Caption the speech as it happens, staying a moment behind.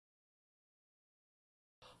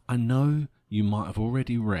I know you might have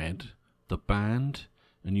already read the band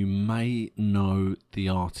and you may know the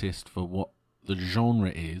artist for what the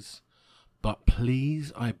genre is, but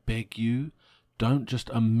please, I beg you, don't just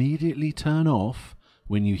immediately turn off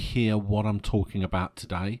when you hear what I'm talking about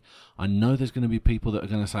today. I know there's going to be people that are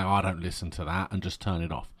going to say, oh, I don't listen to that, and just turn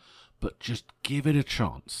it off. But just give it a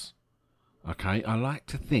chance. Okay? I like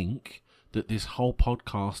to think that this whole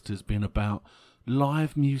podcast has been about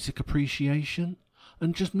live music appreciation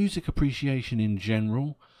and just music appreciation in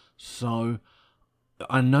general. So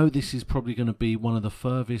I know this is probably going to be one of the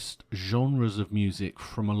furthest genres of music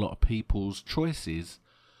from a lot of people's choices,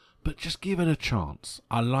 but just give it a chance.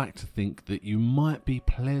 I like to think that you might be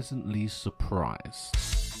pleasantly surprised.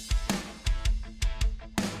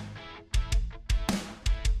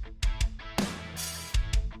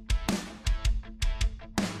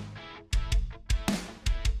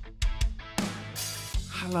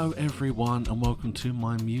 Hello everyone and welcome to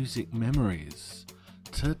my music memories.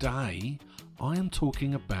 Today I am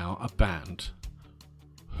talking about a band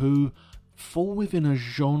who fall within a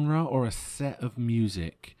genre or a set of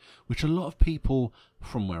music which a lot of people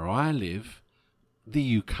from where I live,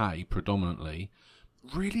 the UK predominantly,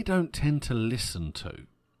 really don't tend to listen to.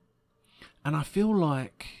 And I feel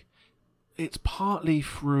like it's partly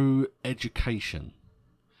through education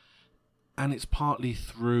and it's partly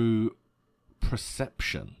through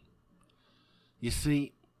perception. You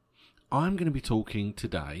see, I'm going to be talking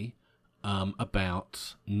today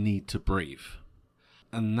about Need to Breathe,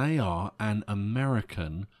 and they are an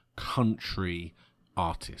American country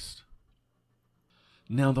artist.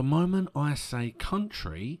 Now, the moment I say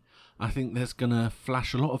country, I think there's going to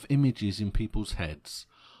flash a lot of images in people's heads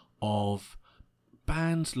of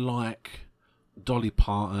bands like Dolly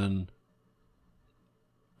Parton,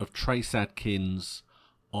 of Trace Adkins,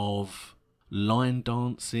 of line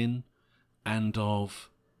dancing, and of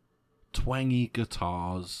twangy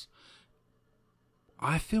guitars.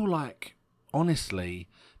 I feel like, honestly,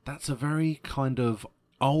 that's a very kind of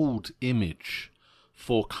old image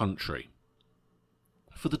for country,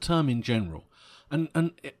 for the term in general.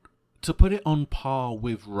 And to put it on par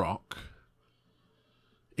with rock,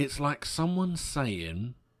 it's like someone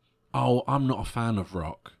saying, oh, I'm not a fan of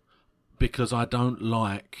rock because I don't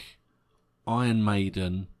like Iron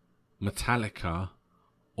Maiden, Metallica,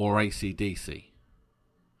 or AC/DC.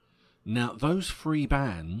 Now, those three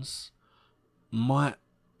bands might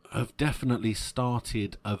have definitely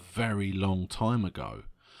started a very long time ago,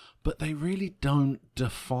 but they really don't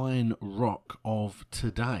define rock of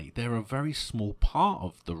today. They're a very small part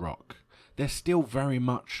of the rock. They're still very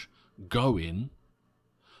much going,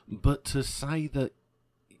 but to say that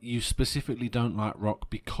you specifically don't like rock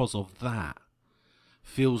because of that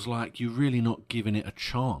feels like you're really not giving it a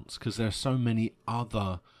chance, because there are so many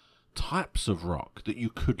other types of rock that you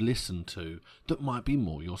could listen to that might be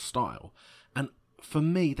more your style. And for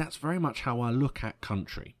me, that's very much how I look at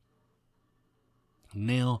country.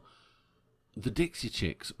 Now, the Dixie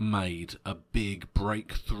Chicks made a big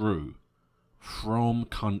breakthrough from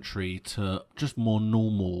country to just more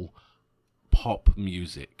normal pop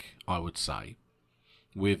music, I would say,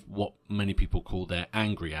 with what many people call their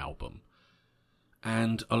Angry album.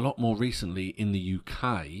 And a lot more recently in the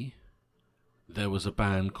UK, there was a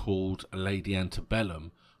band called Lady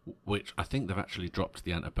Antebellum, which I think they've actually dropped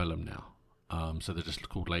the Antebellum now. So they're just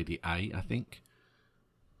called Lady A, I think.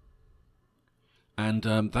 And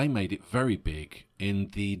they made it very big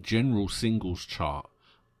in the general singles chart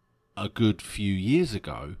a good few years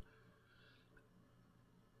ago.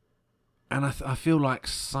 And I feel like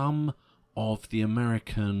some of the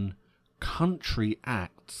American country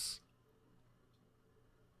acts,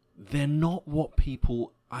 they're not what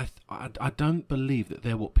people... I don't believe that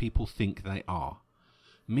they're what people think they are.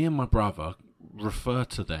 Me and my brother refer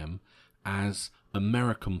to them as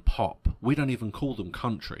American pop. We don't even call them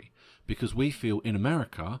country, because we feel in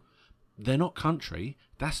America, they're not country.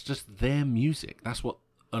 That's just their music. That's what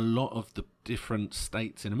a lot of the different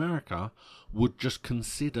states in America would just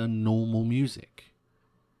consider normal music.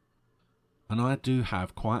 And I do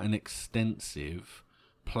have quite an extensive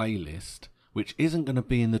playlist, which isn't going to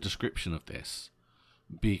be in the description of this,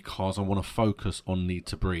 because I want to focus on Need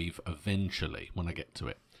to Breathe eventually when I get to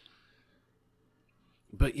it.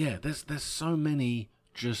 But yeah, there's so many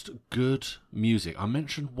just good music. I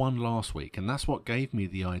mentioned one last week, and that's what gave me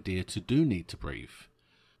the idea to do Need to Breathe.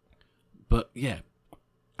 But yeah,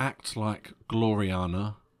 acts like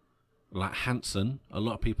Gloriana, like Hanson, a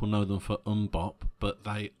lot of people know them for Bop, but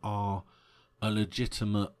they are a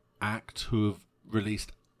legitimate act who have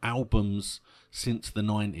released albums since the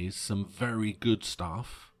 90s, some very good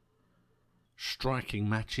stuff. Striking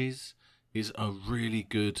Matches is a really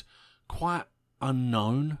good, quite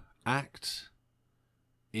unknown act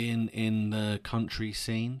in the country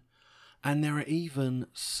scene. And there are even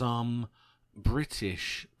some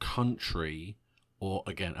British country, or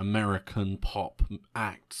again, American pop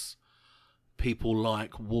acts, people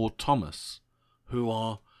like Ward Thomas, who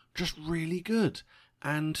are just really good.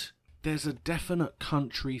 And there's a definite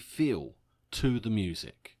country feel to the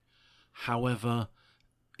music. However,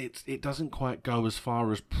 it doesn't quite go as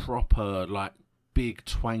far as proper, like, big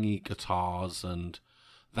twangy guitars and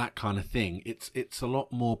that kind of thing. It's a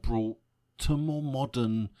lot more brought to more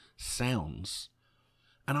modern sounds.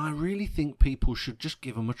 And I really think people should just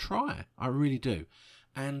give them a try. I really do.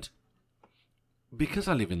 And because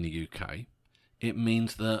I live in the UK, it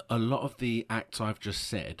means that a lot of the acts I've just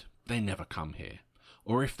said, they never come here.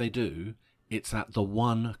 Or if they do, it's at the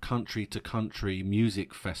one country-to-country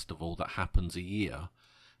music festival that happens a year.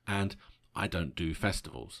 And I don't do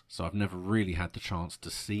festivals, so I've never really had the chance to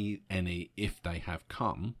see any if they have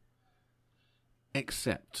come.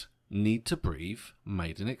 Except Need to Breathe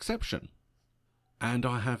made an exception. And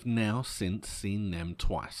I have now since seen them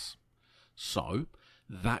twice. So,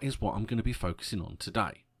 that is what I'm going to be focusing on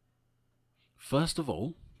today. First of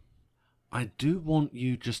all, I do want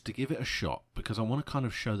you just to give it a shot because I want to kind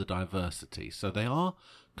of show the diversity. So they are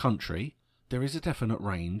country. There is a definite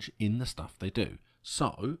range in the stuff they do.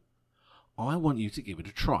 So I want you to give it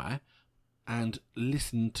a try and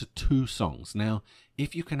listen to 2 songs. Now,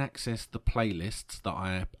 if you can access the playlists that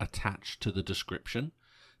I attach to the description,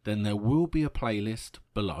 then there will be a playlist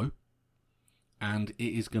below. And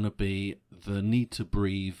it is going to be the Need to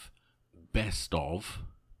Breathe best of.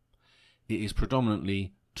 It is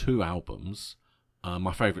predominantly 2 albums.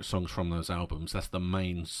 My favourite songs from those albums. That's the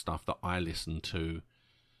main stuff that I listen to.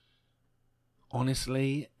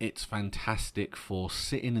 Honestly, it's fantastic for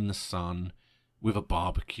sitting in the sun with a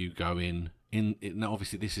barbecue going. Now,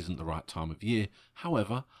 obviously, this isn't the right time of year.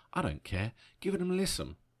 However, I don't care. Give it a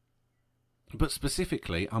listen. But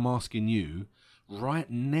specifically, I'm asking you right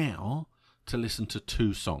now to listen to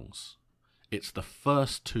 2 songs. It's the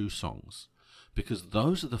first 2 songs. Because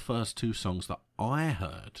those are the first 2 songs that I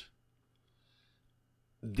heard.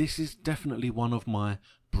 This is definitely one of my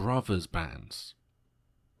brother's bands.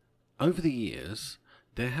 Over the years,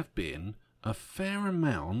 there have been a fair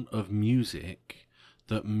amount of music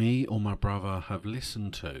that me or my brother have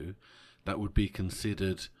listened to that would be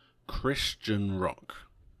considered Christian rock.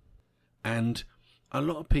 And a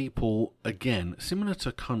lot of people, again, similar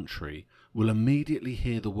to country, will immediately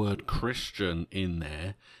hear the word Christian in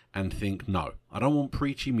there and think, no, I don't want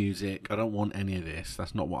preachy music, I don't want any of this,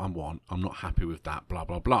 that's not what I want, I'm not happy with that, blah,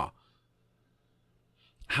 blah, blah.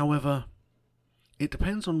 However, it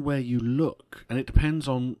depends on where you look, and it depends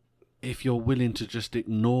on if you're willing to just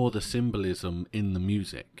ignore the symbolism in the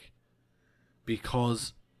music.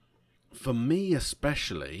 Because, for me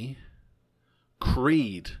especially,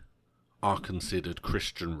 Creed are considered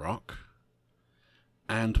Christian rock.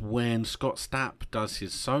 And when Scott Stapp does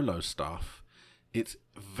his solo stuff, it's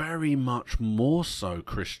very much more so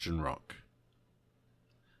Christian rock.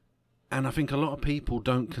 And I think a lot of people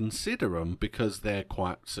don't consider them because they're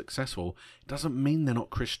quite successful. It doesn't mean they're not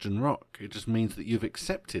Christian rock. It just means that you've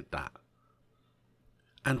accepted that.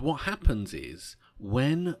 And what happens is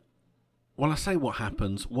when... Well, I say what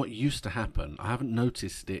happens, what used to happen. I haven't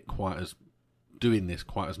noticed it doing this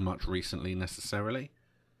quite as much recently necessarily.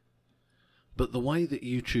 But the way that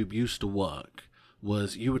YouTube used to work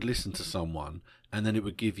was you would listen to someone and then it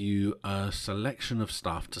would give you a selection of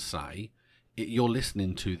stuff to say, you're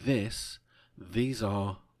listening to this, these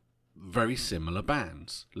are very similar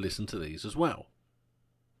bands, listen to these as well.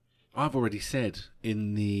 I've already said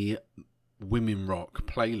in the Women Rock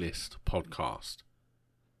playlist podcast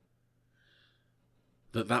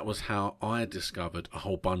that was how I discovered a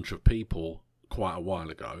whole bunch of people quite a while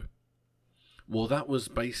ago. Well, that was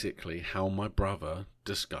basically how my brother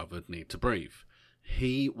discovered Need to Breathe.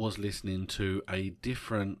 He was listening to a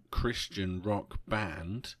different Christian rock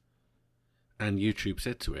band, and YouTube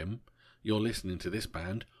said to him, you're listening to this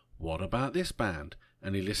band, what about this band?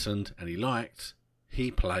 And he listened and he liked,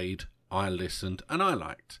 he played, I listened and I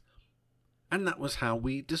liked. And that was how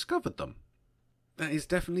we discovered them. That is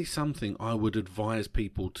definitely something I would advise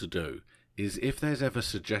people to do. Is if there's ever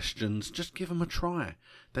suggestions, just give them a try.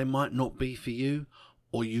 They might not be for you,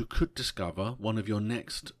 or you could discover one of your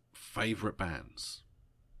next favourite bands.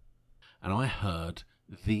 And I heard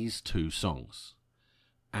these 2 songs.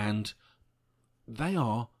 And they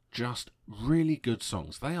are just really good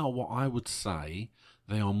songs. They are what I would say,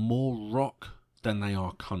 they are more rock than they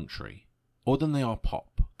are country. more than they are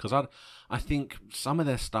pop. Because I think some of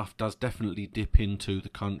their stuff does definitely dip into the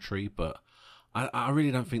country, but I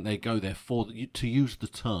really don't think they go there to use the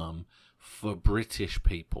term for British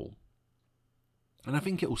people. And I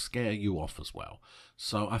think it will scare you off as well.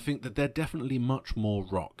 So I think that they're definitely much more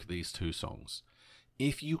rock, these two songs.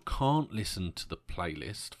 If you can't listen to the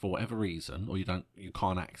playlist for whatever reason, or you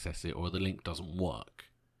can't access it, or the link doesn't work,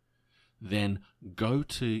 then go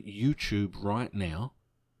to YouTube right now.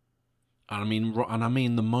 And I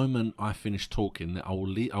mean the moment I finish talking,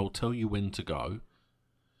 I'll tell you when to go.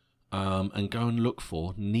 And go and look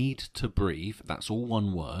for Need to Breathe. That's all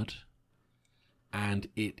one word. And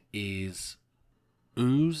it is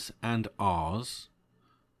Oohs and Ahs.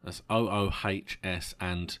 That's OOHS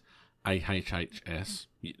and AHHS.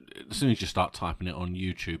 As soon as you start typing it on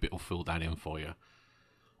YouTube, it'll fill that in for you.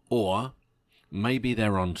 Or Maybe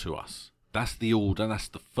They're Onto Us. That's the order. That's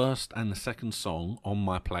the first and the second song on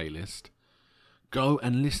my playlist. Go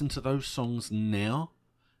and listen to those songs now,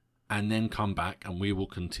 and then come back and we will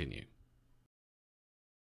continue.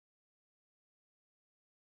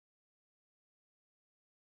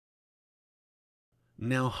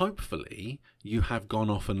 Now, hopefully, you have gone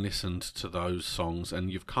off and listened to those songs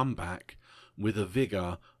and you've come back with a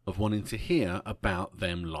vigour of wanting to hear about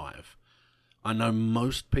them live. I know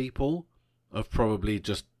most people have probably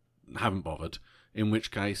just haven't bothered, in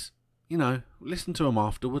which case, listen to them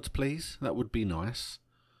afterwards, please. That would be nice.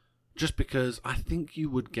 Just because I think you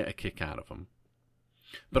would get a kick out of them.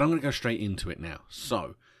 But I'm going to go straight into it now.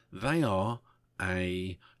 So, they are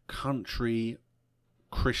a country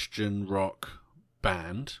Christian rock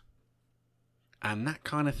band, and that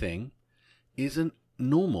kind of thing isn't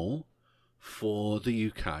normal for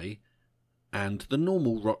the UK and the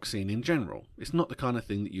normal rock scene in general. It's not the kind of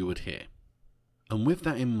thing that you would hear. And with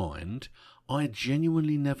that in mind, I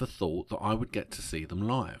genuinely never thought that I would get to see them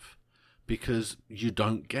live, because you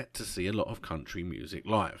don't get to see a lot of country music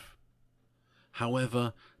live.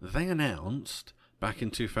 However, they announced back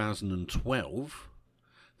in 2012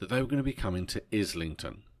 that they were going to be coming to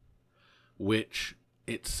Islington, which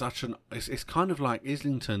it's kind of like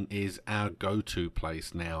Islington is our go-to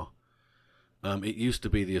place now. It used to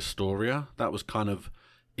be the Astoria. That was kind of,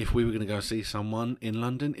 if we were going to go see someone in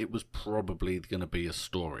London, it was probably going to be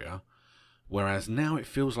Astoria. Whereas now it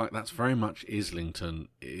feels like that's very much Islington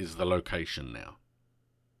is the location now.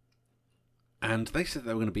 And they said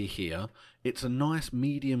they were going to be here. It's a nice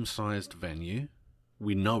medium-sized venue.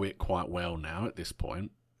 We know it quite well now at this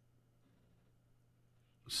point.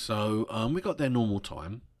 So we got their normal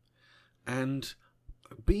time, and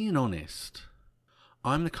being honest,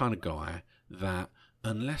 I'm the kind of guy that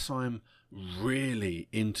unless I'm really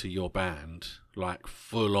into your band, like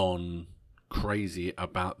full on crazy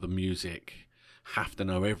about the music, have to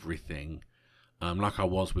know everything, like I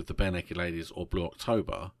was with the Bare Naked Ladies or Blue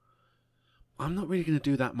October, I'm not really going to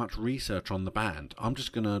do that much research on the band. I'm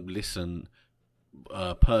just going to listen,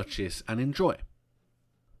 purchase and enjoy.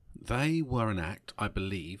 They were an act, I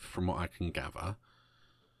believe, from what I can gather,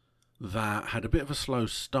 that had a bit of a slow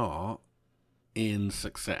start in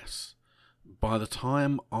success. By the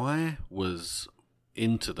time I was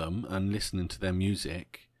into them and listening to their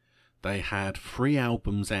music, they had 3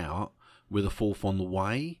 albums out with a 4th on the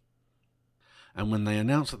way. And when they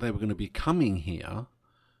announced that they were going to be coming here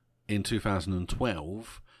in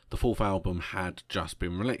 2012, the 4th album had just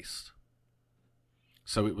been released.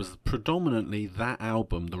 So it was predominantly that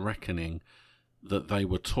album, The Reckoning, that they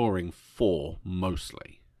were touring for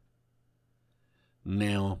mostly.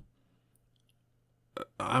 Now,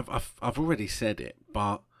 I've already said it,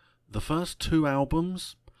 but the first 2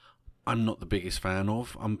 albums, I'm not the biggest fan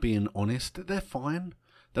of. I'm being honest. They're fine.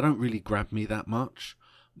 They don't really grab me that much.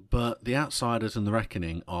 But The Outsiders and The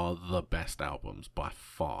Reckoning are the best albums by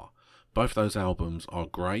far. Both those albums are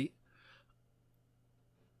great.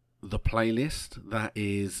 The playlist that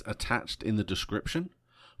is attached in the description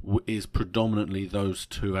is predominantly those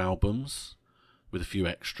 2 albums with a few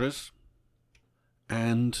extras.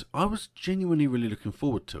 And I was genuinely really looking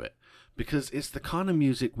forward to it, because it's the kind of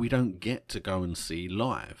music we don't get to go and see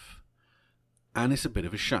live. And it's a bit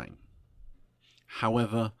of a shame.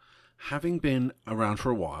 However, having been around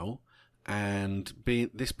for a while, and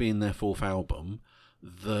this being their 4th album,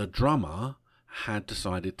 the drummer had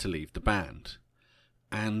decided to leave the band.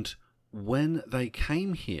 And when they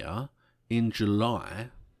came here in July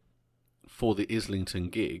for the Islington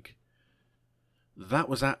gig, that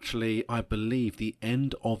was actually, I believe, the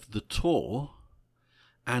end of the tour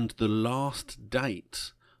and the last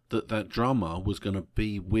date that drummer was going to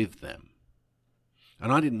be with them.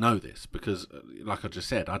 And I didn't know this because, like I just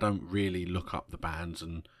said, I don't really look up the bands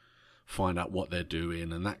and find out what they're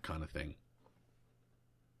doing and that kind of thing.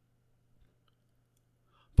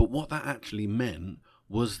 But what that actually meant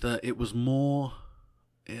was that it was more...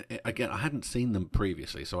 Again, I hadn't seen them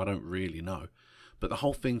previously, so I don't really know. But the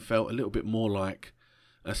whole thing felt a little bit more like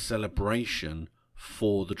a celebration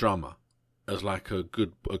for the drummer, as like a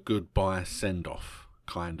goodbye send-off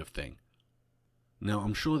kind of thing. Now,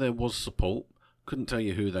 I'm sure there was support. Couldn't tell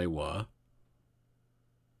you who they were.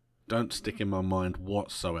 Don't stick in my mind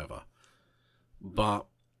whatsoever. But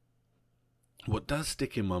what does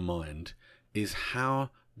stick in my mind is how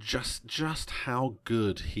just how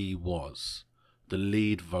good he was, the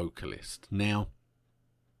lead vocalist. Now,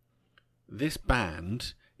 this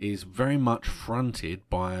band is very much fronted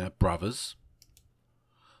by brothers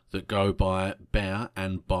that go by Bear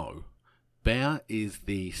and Bo. Bear is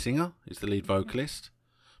the singer, is the lead vocalist,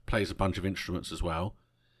 plays a bunch of instruments as well,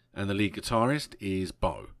 and the lead guitarist is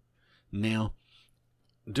Bo. Now,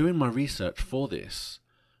 doing my research for this,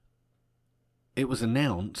 it was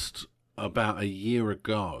announced about a year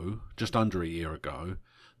ago, just under a year ago,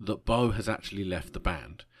 that Bo has actually left the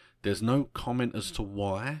band. There's no comment as to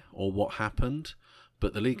why or what happened,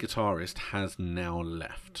 but the lead guitarist has now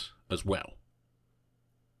left as well.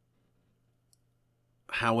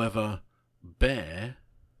 However, Bear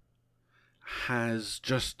has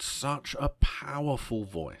just such a powerful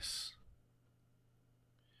voice.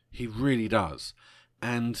 He really does.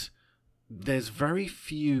 And there's very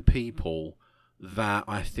few people that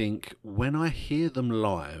I think when I hear them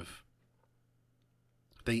live,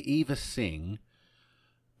 they either sing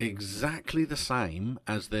exactly the same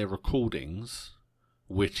as their recordings,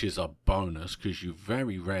 which is a bonus because you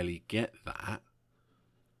very rarely get that,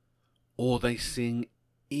 or they sing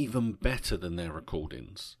even better than their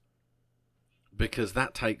recordings, because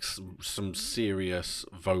that takes some serious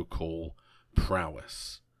vocal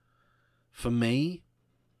prowess. For me,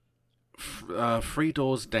 Three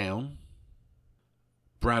Doors Down,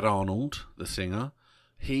 Brad Arnold, the singer,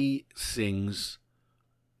 he sings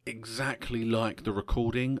exactly like the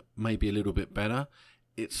recording, maybe a little bit better.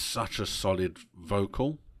 It's such a solid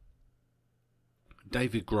vocal.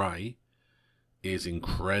 David Gray is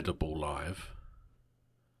incredible live.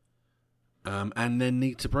 And then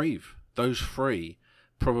Need to Breathe. Those three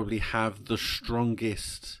probably have the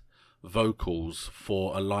strongest vocals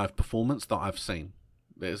for a live performance that I've seen.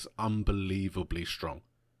 It's unbelievably strong.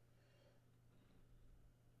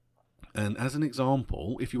 And as an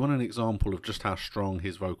example, if you want an example of just how strong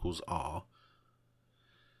his vocals are,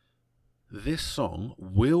 this song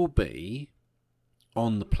will be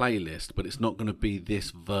on the playlist, but it's not going to be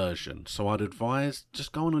this version. So I'd advise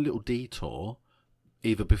just go on a little detour,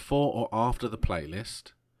 either before or after the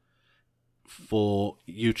playlist, for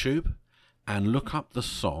YouTube, and look up the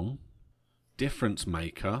song Difference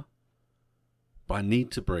Maker by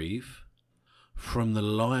Need to Breathe from the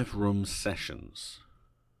Live Room sessions.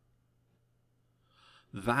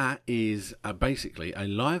 That is basically a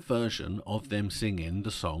live version of them singing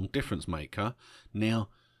the song Difference Maker. Now,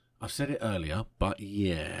 I've said it earlier, but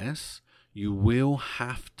yes, you will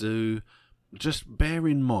have to just bear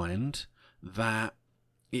in mind that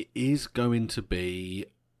it is going to be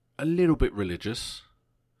a little bit religious.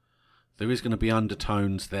 There is going to be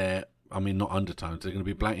undertones there. I mean, not undertones. They're going to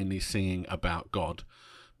be blatantly singing about God.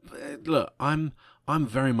 But look, I'm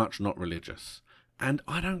very much not religious, and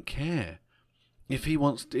I don't care. If he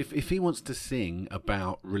wants to sing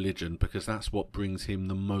about religion because that's what brings him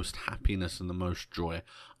the most happiness and the most joy,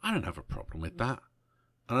 I don't have a problem with that,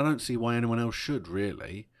 and I don't see why anyone else should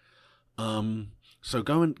really. So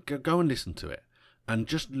go and listen to it, and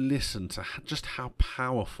just listen to just how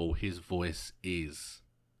powerful his voice is.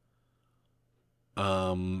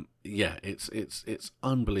 Yeah, it's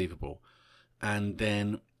unbelievable. And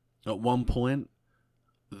then at one point,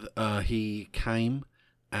 he came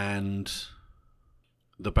and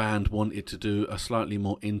the band wanted to do a slightly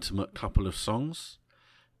more intimate couple of songs,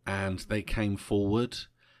 and they came forward,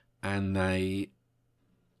 and the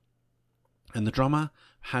drummer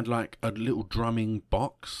had like a little drumming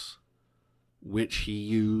box which he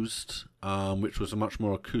used, which was a much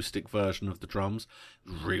more acoustic version of the drums.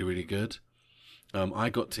 Really, really good.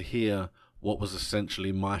 I got to hear what was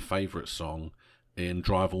essentially my favourite song in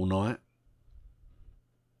Drive All Night.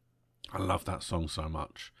 I love that song so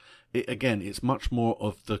much. It's much more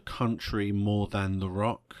of the country more than the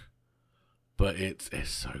rock, but it's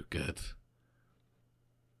so good.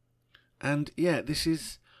 And yeah, this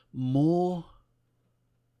is more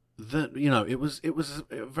that, it was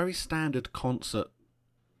a very standard concert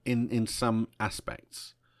in some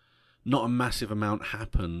aspects. Not a massive amount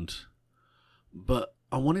happened, but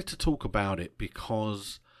I wanted to talk about it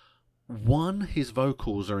because, one, his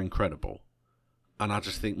vocals are incredible, and I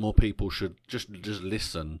just think more people should just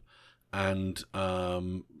listen and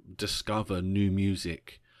discover new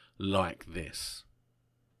music like this,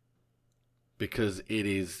 because it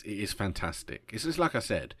is fantastic. It's just like I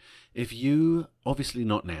said, if you, obviously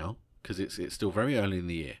not now because it's still very early in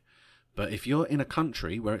the year, but if you're in a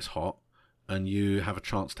country where it's hot and you have a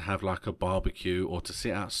chance to have like a barbecue or to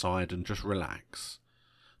sit outside and just relax,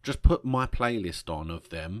 just put my playlist on of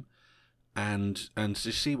them and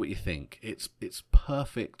just see what you think. It's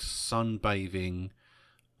perfect sunbathing,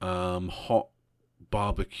 hot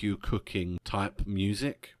barbecue cooking type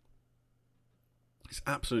music. It's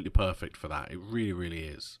absolutely perfect for that. It really, really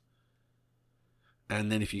is.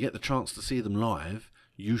 And then if you get the chance to see them live,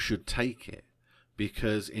 you should take it,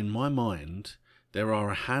 because in my mind there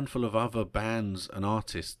are a handful of other bands and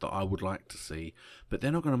artists that I would like to see, but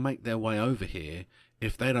they're not going to make their way over here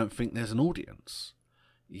if they don't think there's an audience.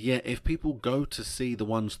 Yet if people go to see the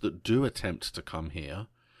ones that do attempt to come here,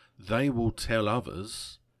 they will tell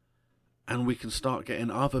others, and we can start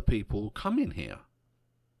getting other people coming here.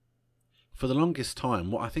 For the longest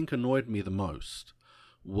time, what I think annoyed me the most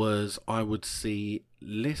was I would see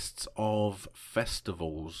lists of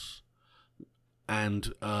festivals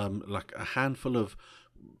and like a handful of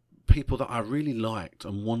people that I really liked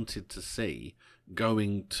and wanted to see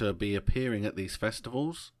going to be appearing at these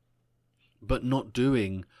festivals, but not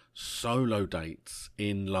doing solo dates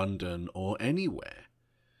in London or anywhere.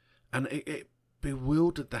 And it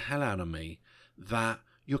bewildered the hell out of me that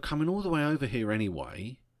you're coming all the way over here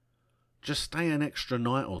anyway, just stay an extra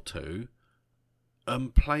night or two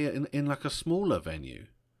and play it in like a smaller venue.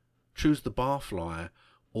 Choose the Barfly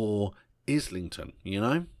or Islington, you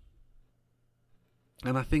know?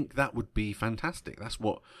 And I think that would be fantastic. That's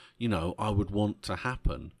what, I would want to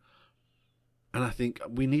happen. And I think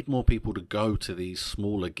we need more people to go to these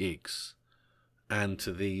smaller gigs and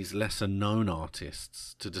to these lesser known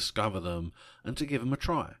artists to discover them and to give them a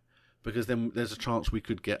try. Because then there's a chance we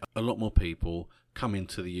could get a lot more people coming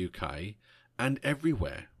to the UK and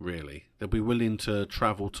everywhere, really. They'll be willing to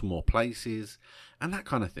travel to more places and that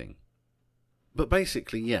kind of thing. But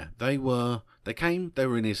basically, yeah, they were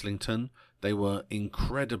in Islington, they were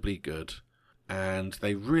incredibly good, and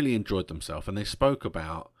they really enjoyed themselves, and they spoke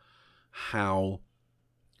about how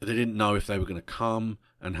they didn't know if they were going to come,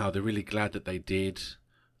 and how they're really glad that they did,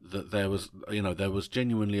 that there was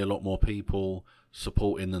genuinely a lot more people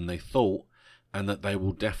supporting than they thought, and that they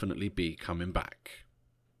will definitely be coming back.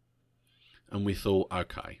 And we thought,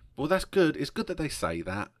 okay, well, that's good. It's good that they say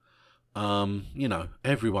that.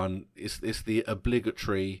 Everyone, it's the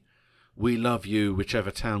obligatory, we love you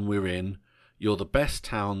whichever town we're in, you're the best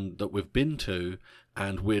town that we've been to,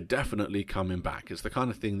 and we're definitely coming back. It's the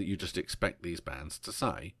kind of thing that you just expect these bands to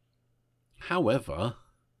say. However,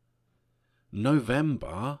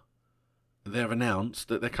 November, they've announced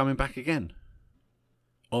that they're coming back again,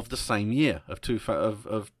 of the same year, of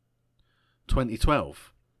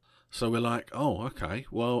 2012. So we're like, oh, okay,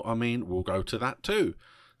 well, we'll go to that too.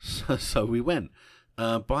 So we went.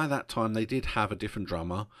 By that time, they did have a different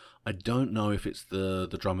drummer. I don't know if it's the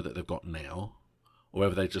drummer that they've got now, or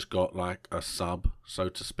whether they just got like a sub, so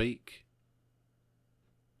to speak.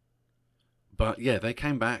 But yeah, they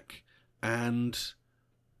came back, and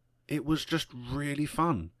it was just really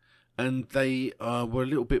fun. And they were a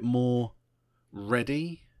little bit more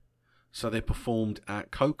ready, so they performed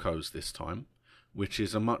at Coco's this time, which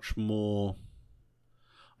is a much more,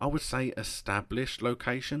 I would say, established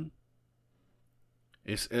location.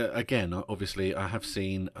 It's again, obviously, I have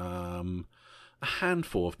seen a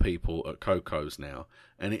handful of people at Coco's now,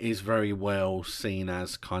 and it is very well seen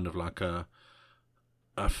as kind of like a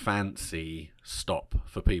fancy stop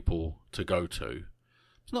for people to go to.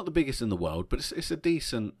 It's not the biggest in the world, but it's a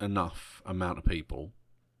decent enough amount of people.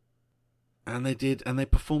 And they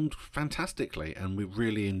performed fantastically, and we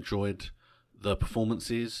really enjoyed the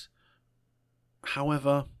performances.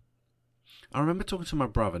 However, I remember talking to my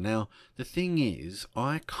brother. Now, the thing is,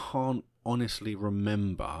 I can't honestly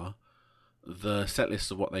remember the set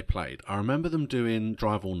lists of what they played. I remember them doing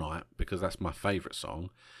Drive All Night, because that's my favourite song.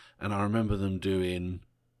 And I remember them doing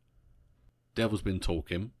Devil's Been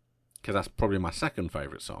Talking, because that's probably my second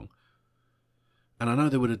favourite song. And I know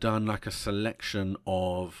they would have done like a selection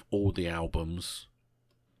of all the albums.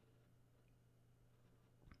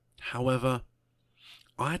 However,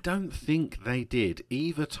 I don't think they did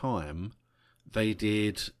either time. They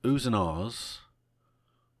did Oohs and Ahs,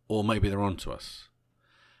 or Maybe They're Onto Us.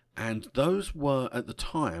 And those were, at the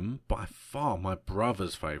time, by far my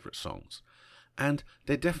brother's favourite songs. And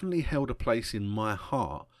they definitely held a place in my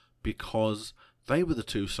heart, because they were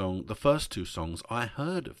the first two songs I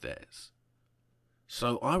heard of theirs.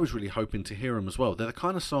 So I was really hoping to hear them as well. They're the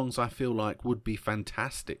kind of songs I feel like would be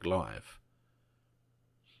fantastic live.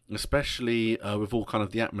 Especially with all kind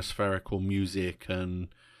of the atmospherical music and,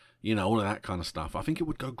 all of that kind of stuff. I think it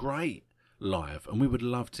would go great live and we would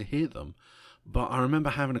love to hear them. But I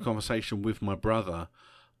remember having a conversation with my brother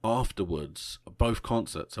afterwards, both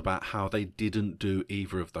concerts, about how they didn't do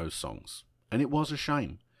either of those songs. And it was a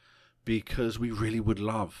shame, because we really would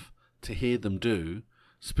love to hear them do,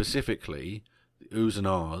 specifically, the Oohs and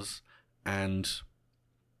Ahs, and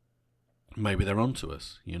maybe they're onto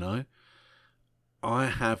us, I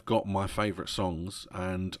have got my favourite songs,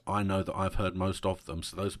 and I know that I've heard most of them,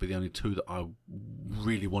 so those will be the only two that I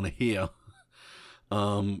really want to hear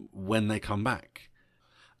when they come back.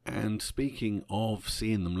 And speaking of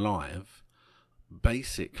seeing them live,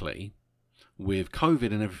 basically, with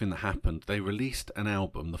COVID and everything that happened, they released an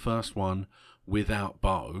album, the first one without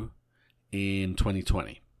Bo, in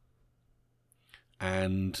 2020.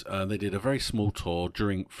 And they did a very small tour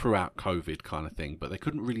throughout COVID kind of thing, but they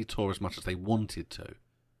couldn't really tour as much as they wanted to.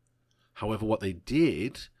 However, what they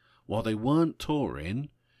did, while they weren't touring,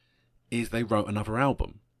 is they wrote another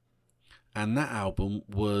album. And that album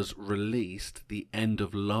was released the end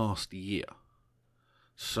of last year.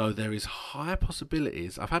 So there is high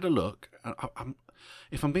possibilities. I've had a look.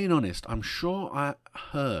 If I'm being honest, I'm sure I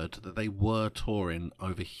heard that they were touring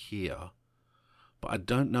over here. But I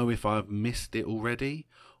don't know if I've missed it already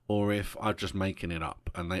or if I'm just making it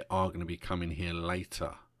up and they are going to be coming here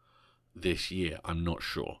later this year. I'm not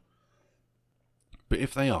sure. But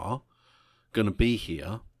if they are going to be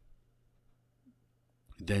here,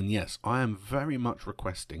 then yes, I am very much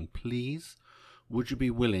requesting, please, would you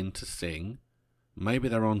be willing to sing Maybe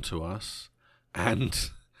They're Onto Us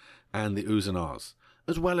and the Oohs and Ahs,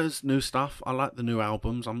 as well as new stuff. I like the new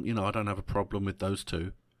albums. I don't have a problem with those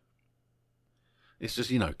two. It's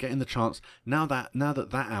just, getting the chance. Now that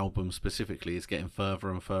album specifically is getting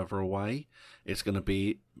further and further away, it's going to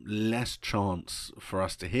be less chance for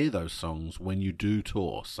us to hear those songs when you do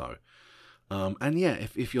tour. So, and yeah,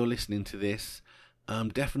 if you're listening to this,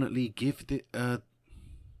 definitely give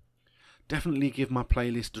my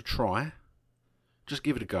playlist a try. Just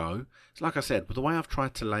give it a go. It's like I said, but the way I've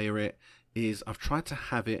tried to layer it is I've tried to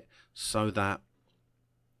have it so that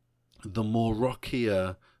the more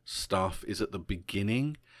rockier stuff is at the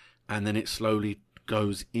beginning and then it slowly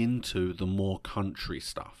goes into the more country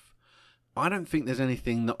stuff. I don't think there's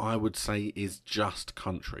anything that I would say is just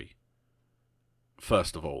country.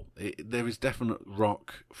 First of all, there is definite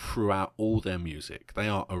rock throughout all their music. They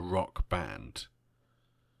are a rock band.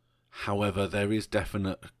 However, there is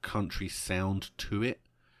definite country sound to it,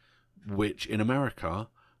 which in America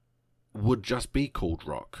would just be called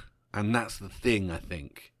rock. And that's the thing, I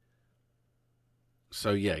think.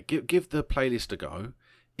 So yeah, give the playlist a go.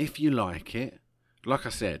 If you like it, like I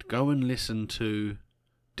said, go and listen to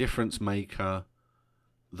Difference Maker,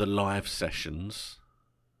 the live sessions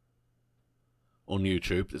on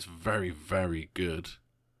YouTube. It's very, very good.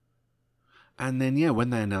 And then, yeah, when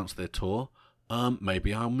they announce their tour,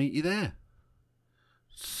 maybe I'll meet you there.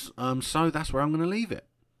 So that's where I'm going to leave it.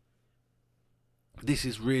 This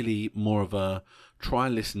is really more of a try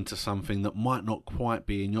and listen to something that might not quite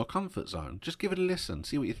be in your comfort zone. Just give it a listen,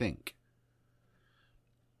 see what you think.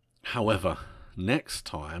 However, next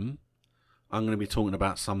time, I'm going to be talking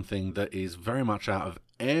about something that is very much out of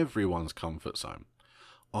everyone's comfort zone.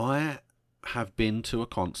 I have been to a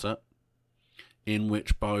concert in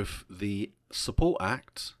which both the support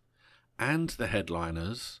act and the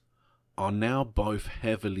headliners are now both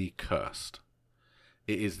heavily cursed.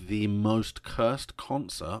 It is the most cursed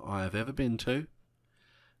concert I have ever been to,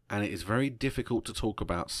 and it is very difficult to talk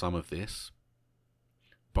about some of this,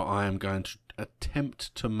 but I am going to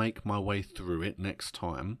attempt to make my way through it next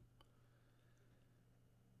time.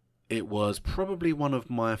 It was probably one of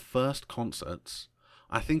my first concerts.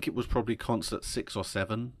 I think it was probably concert 6 or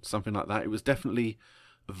 7, something like that. It was definitely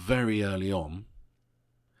very early on.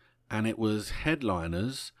 And it was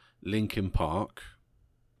headliners, Linkin Park,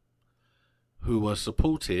 who were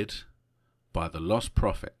supported by the Lost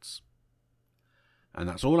Prophets. And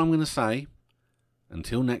that's all I'm going to say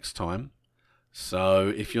until next time.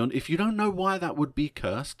 So if you don't know why that would be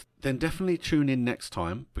cursed, then definitely tune in next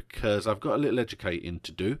time, because I've got a little educating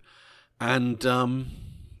to do, and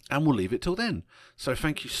we'll leave it till then. So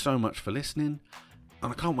thank you so much for listening,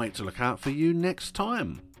 and I can't wait to look out for you next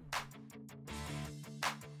time.